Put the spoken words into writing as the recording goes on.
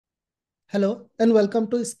Hello and welcome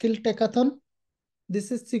to Skill Techathon.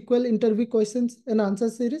 This is SQL Interview Questions and Answer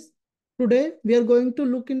Series. Today we are going to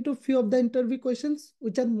look into few of the interview questions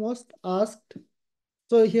which are most asked.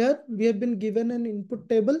 So here we have been given an input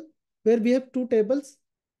table where we have two tables.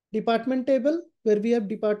 Department table where we have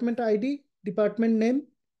department ID, department name.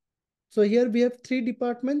 So here we have three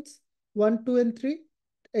departments, 1, 2 and 3,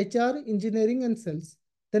 HR, engineering and sales.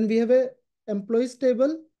 Then we have a employees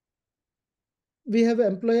table. We have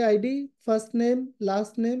employee ID, first name,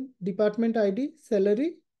 last name, department ID,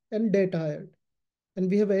 salary, and date hired. And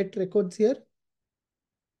we have 8 records here.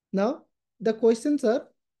 Now, the questions are,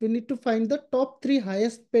 we need to find the top 3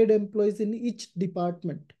 highest paid employees in each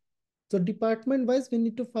department. So department wise, we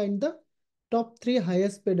need to find the top 3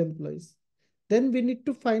 highest paid employees. Then we need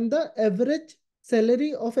to find the average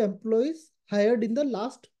salary of employees hired in the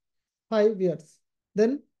last 5 years.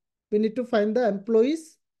 Then we need to find the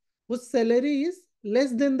employees whose salary is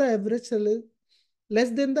less than the average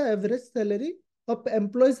salary of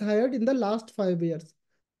employees hired in the last 5 years.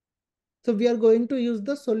 So we are going to use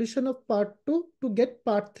the solution of part 2 to get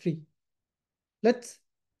part 3. Let's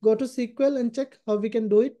go to SQL and check how we can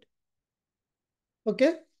do it.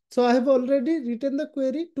 Okay, so I have already written the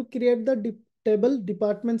query to create the table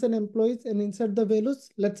departments and employees and insert the values.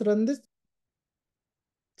 Let's run this.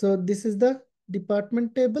 So this is the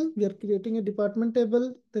department table. We are creating a department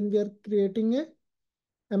table. Then we are creating a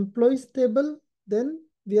employees table. Then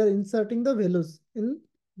we are inserting the values in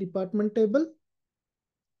department table.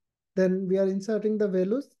 Then we are inserting the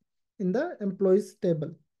values in the employees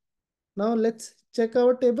table. Now let's check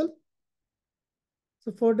our table.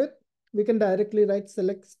 So for that, we can directly write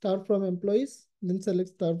select star from employees, then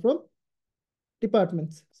select star from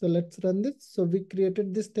departments. So let's run this. So we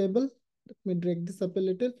created this table. Let me drag this up a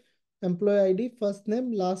little. Employee ID, first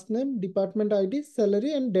name, last name, department ID,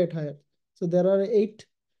 salary, and date hired. So there are 8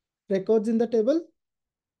 records in the table.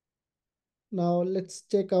 Now let's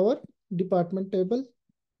check our department table.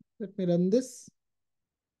 Let me run this.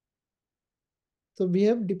 So we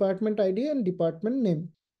have department ID and department name.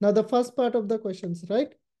 Now the first part of the questions,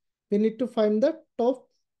 right? We need to find the top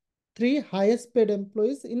 3 highest paid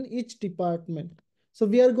employees in each department. So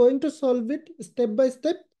we are going to solve it step by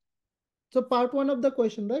step. So part 1 of the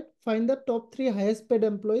question, right? Find the top 3 highest paid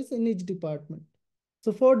employees in each department.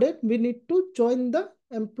 So for that, we need to join the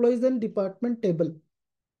employees and department table.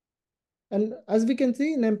 And as we can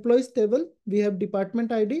see in employees table, we have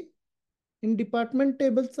department ID. In department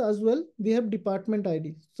tables as well, we have department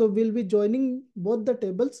ID. So we'll be joining both the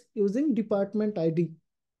tables using department ID.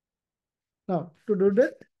 Now to do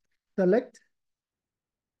that, select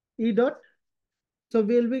E dot. So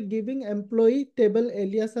we'll be giving employee table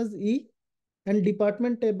alias as E and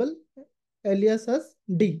department table alias as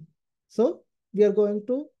D. So we are going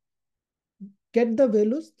to get the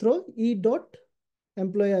values through E dot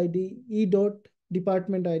employee ID, E dot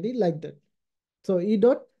department ID like that. So E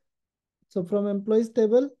dot, so from employees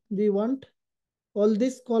table, we want all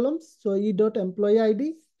these columns. So E dot employee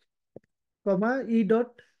ID, comma, E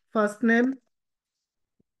dot first name,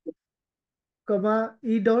 comma,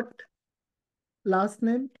 E dot last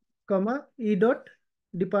name, comma, E dot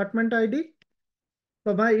department ID,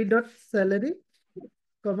 comma, E dot salary,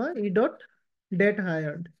 comma, E dot date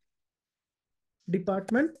hired.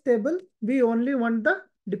 Department table, we only want the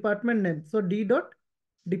department name. So D dot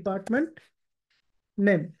department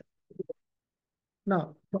name.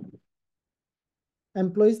 Now,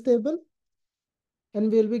 employees table,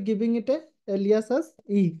 and we'll be giving it a alias as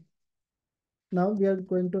E. Now we are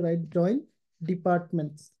going to write join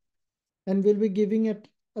departments, and we'll be giving it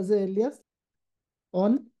as an alias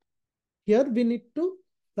on. Here we need to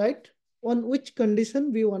write on which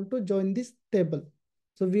condition we want to join this table.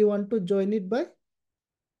 So we want to join it by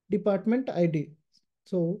department ID.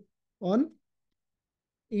 So on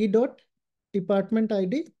E dot department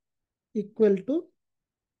ID equal to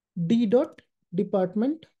D dot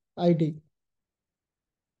department ID.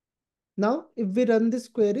 Now, if we run this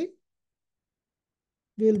query,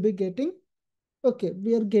 we will be getting, okay,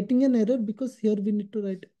 we are getting an error because here we need to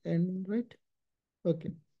write and, right?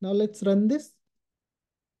 Okay, now let's run this.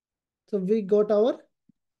 So we got our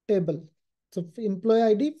table. So employee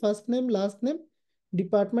ID, first name, last name,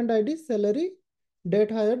 department ID, salary,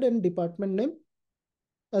 date hired, and department name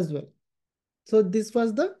as well. So this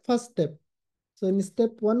was the first step. So in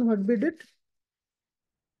step 1, what we did?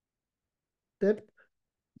 Step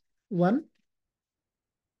 1,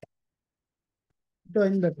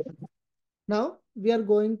 join the table. Now we are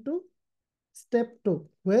going to step 2,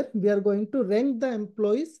 where we are going to rank the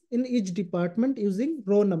employees in each department using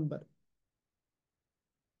row number.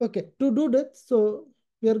 Okay, to do that, so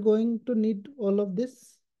we are going to need all of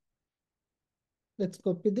this. Let's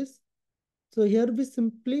copy this. So here we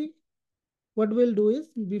simply, what we'll do is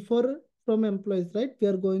before from employees, right? We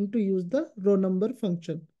are going to use the row number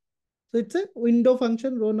function. So it's a window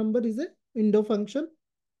function. Row number is a window function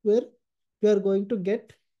where we are going to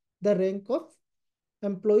get the rank of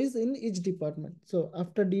employees in each department. So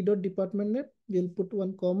after d dot department name, we'll put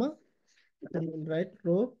one comma and we'll write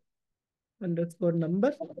row underscore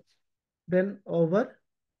number. Then over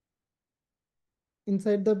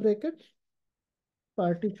inside the bracket,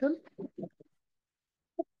 partition,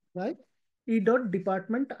 right? E dot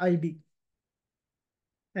department ID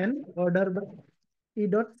and order by E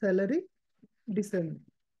dot salary descend.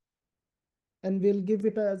 And we'll give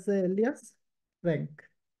it as a alias rank.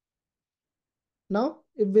 Now,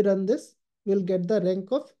 if we run this, we'll get the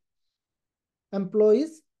rank of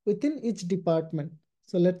employees within each department.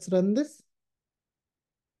 So let's run this.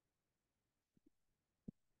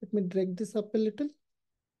 Let me drag this up a little.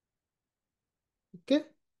 Okay.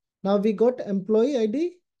 Now we got employee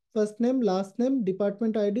ID, first name, last name,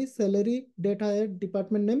 department ID, salary, date hired,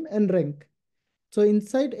 department name, and rank. So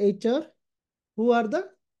inside HR, who are the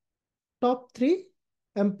top 3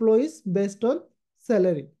 employees based on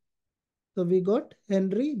salary? So we got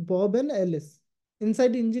Henry, Bob, and Alice.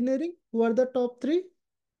 Inside engineering, who are the top 3?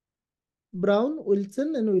 Brown,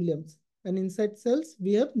 Wilson, and Williams. And inside sales,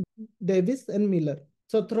 we have Davis and Miller.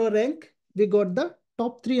 So through rank, we got the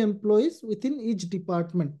top 3 employees within each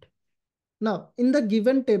department. Now, in the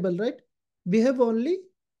given table, right, we have only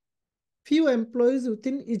few employees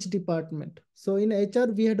within each department. So in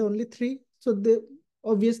HR, we had only 3. So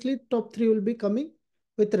obviously top 3 will be coming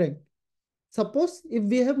with rank. Suppose if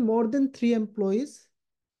we have more than 3 employees,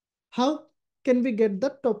 how can we get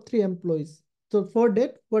the top 3 employees? So for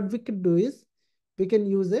that, what we could do is we can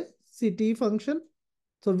use a CTE function.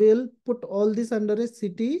 So we'll put all this under a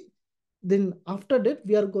CTE. Then after that,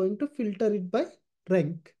 we are going to filter it by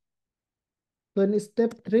rank. So in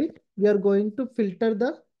step 3, we are going to filter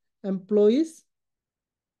the employees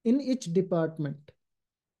in each department.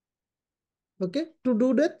 Okay, to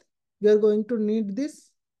do that, we are going to need this.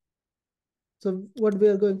 So what we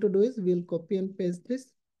are going to do is we'll copy and paste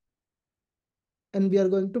this. And we are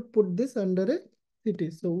going to put this under a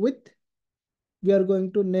city. So we are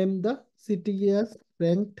going to name the city as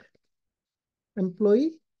ranked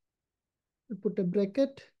employee. We put a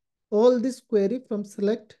bracket. All this query from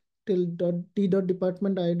select till d dot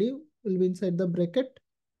department ID will be inside the bracket.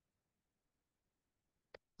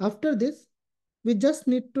 After this, we just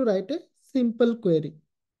need to write a simple query.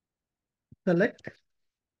 Select.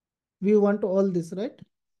 We want all this, right?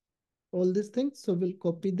 All these things. So we'll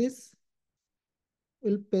copy this.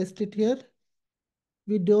 We'll paste it here.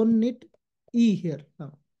 We don't need E here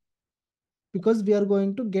now because we are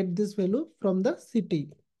going to get this value from the city.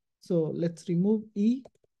 So let's remove E.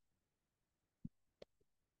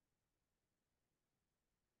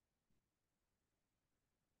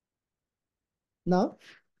 Now,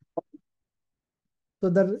 so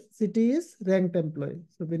the city is ranked employee.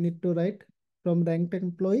 So we need to write from ranked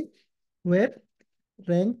employee where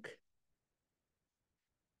rank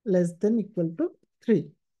less than equal to 3.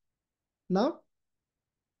 Now,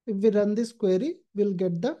 if we run this query, we'll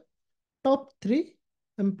get the top 3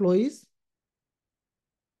 employees.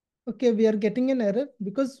 Okay, we are getting an error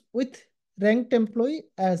because with ranked employee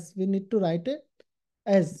as, we need to write it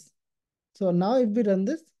as. So now if we run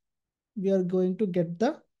this, we are going to get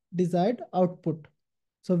the desired output.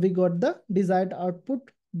 So we got the desired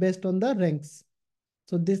output based on the ranks.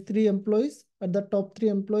 So these 3 employees are the top 3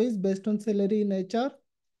 employees based on salary in HR.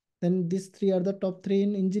 Then these 3 are the top 3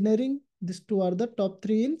 in engineering. These 2 are the top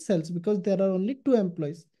 3 in sales because there are only 2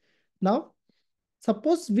 employees. Now,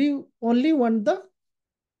 suppose we only want the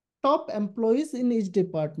top employees in each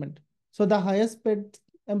department. So the highest paid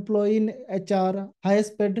employee in HR,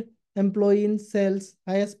 highest paid employee in sales,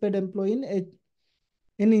 highest paid employee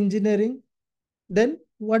in engineering. Then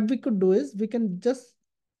what we could do is we can just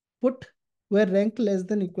put where rank less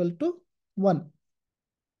than equal to 1.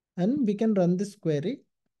 And we can run this query.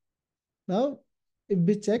 Now, if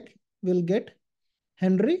we check, we'll get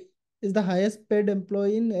Henry is the highest paid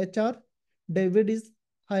employee in HR. David is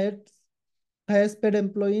highest paid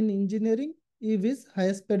employee in engineering. Eve is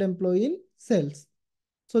highest paid employee in sales.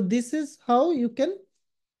 So this is how you can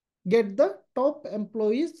get the top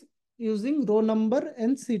employees using row number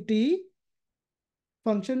and CTE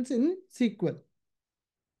functions in SQL.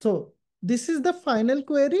 So this is the final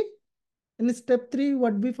query. In step 3,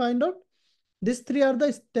 what we find out? These 3 are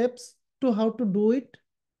the steps to how to do it.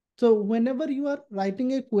 So whenever you are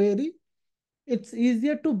writing a query, it's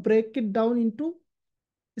easier to break it down into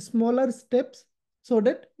smaller steps so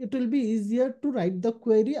that it will be easier to write the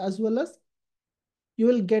query as well as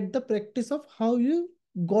you will get the practice of how you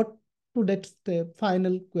got to that step,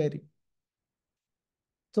 final query.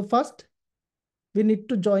 So first, we need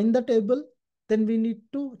to join the table. Then we need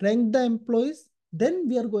to rank the employees. Then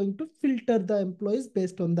we are going to filter the employees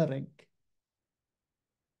based on the rank.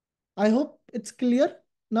 I hope it's clear.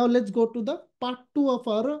 Now let's go to the part 2 of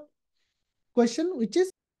our question, which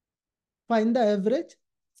is find the average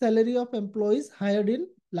salary of employees hired in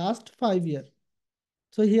last 5 years.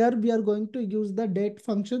 So here we are going to use the date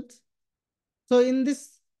functions. So in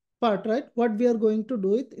this part, right, what we are going to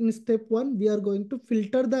do it in step 1, we are going to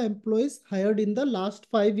filter the employees hired in the last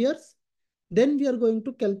 5 years. Then we are going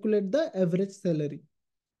to calculate the average salary.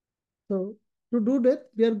 So to do that,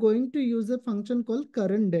 we are going to use a function called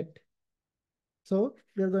current date. So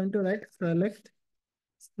we are going to write select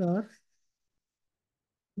star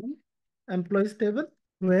employees table,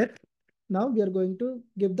 where now we are going to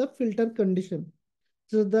give the filter condition.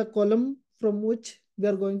 So the column from which we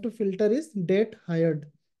are going to filter is date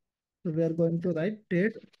hired. So we are going to write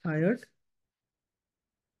date hired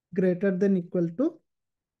greater than equal to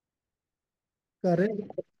current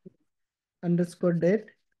underscore date.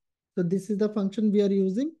 So this is the function we are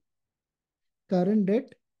using, current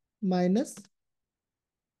date minus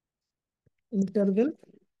interval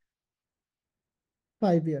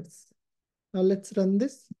 5 years. Now let's run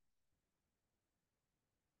this.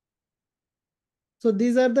 So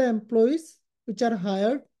these are the employees which are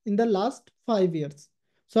hired in the last 5 years.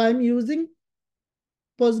 So I'm using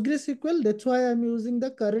PostgreSQL. That's why I'm using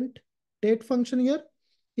the current date function here.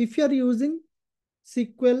 If you are using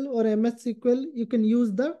SQL or MS SQL, you can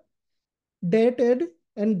use the DateHired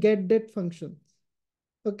and getDate functions.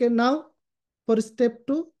 Okay, now for step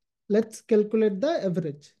 2, let's calculate the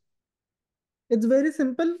average. It's very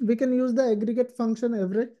simple. We can use the aggregate function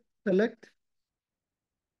average. Select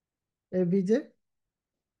AVJ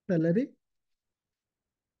salary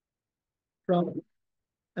from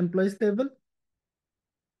employees table.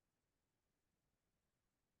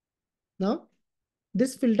 Now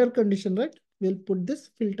this filter condition, right? We'll put this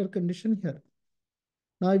filter condition here.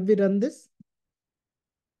 Now if we run this,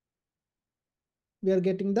 we are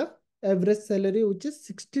getting the average salary, which is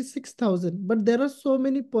 66,000. But there are so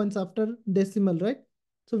many points after decimal, right?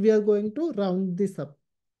 So we are going to round this up.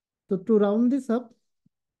 So to round this up,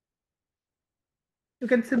 you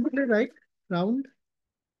can simply write round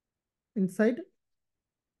inside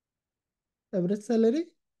average salary.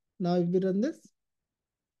 Now if we run this,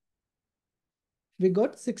 we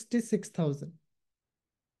got 66,000.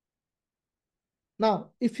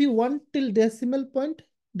 Now, if you want till decimal point,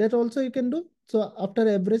 that also you can do. So after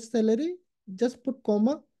average salary, just put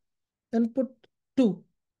comma and put 2.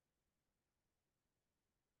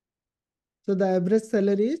 So the average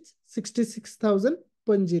salary is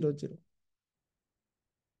 66,000.00.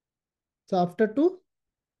 So after 2,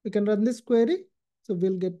 we can run this query. So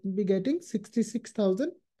we'll be getting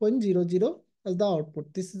 66,000.00 as the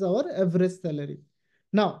output. This is our average salary.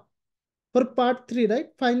 Now, for part 3,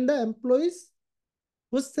 right? Find the employees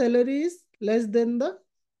whose salary is less than the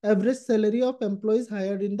average salary of employees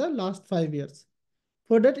hired in the last 5 years.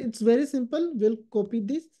 For that, it's very simple. We'll copy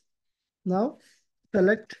this. Now,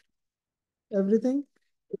 select everything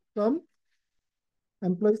from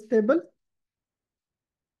employees table,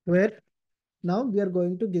 where now we are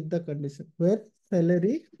going to give the condition where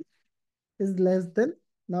salary is less than.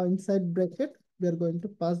 Now inside bracket, we are going to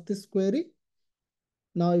pass this query.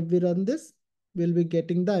 Now if we run this, we'll be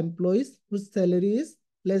getting the employees whose salary is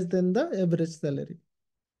less than the average salary.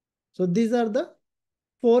 So these are the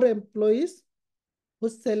 4 employees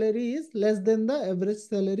whose salary is less than the average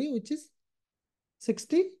salary, which is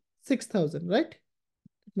 66,000, right?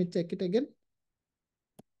 Let me check it again.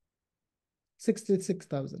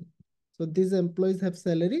 66,000. So these employees have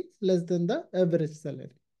salary less than the average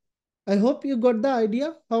salary. I hope you got the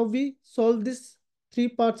idea how we solve these 3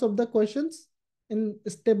 parts of the questions in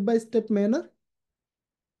step-by-step manner.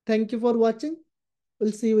 Thank you for watching.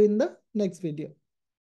 We'll see you in the next video.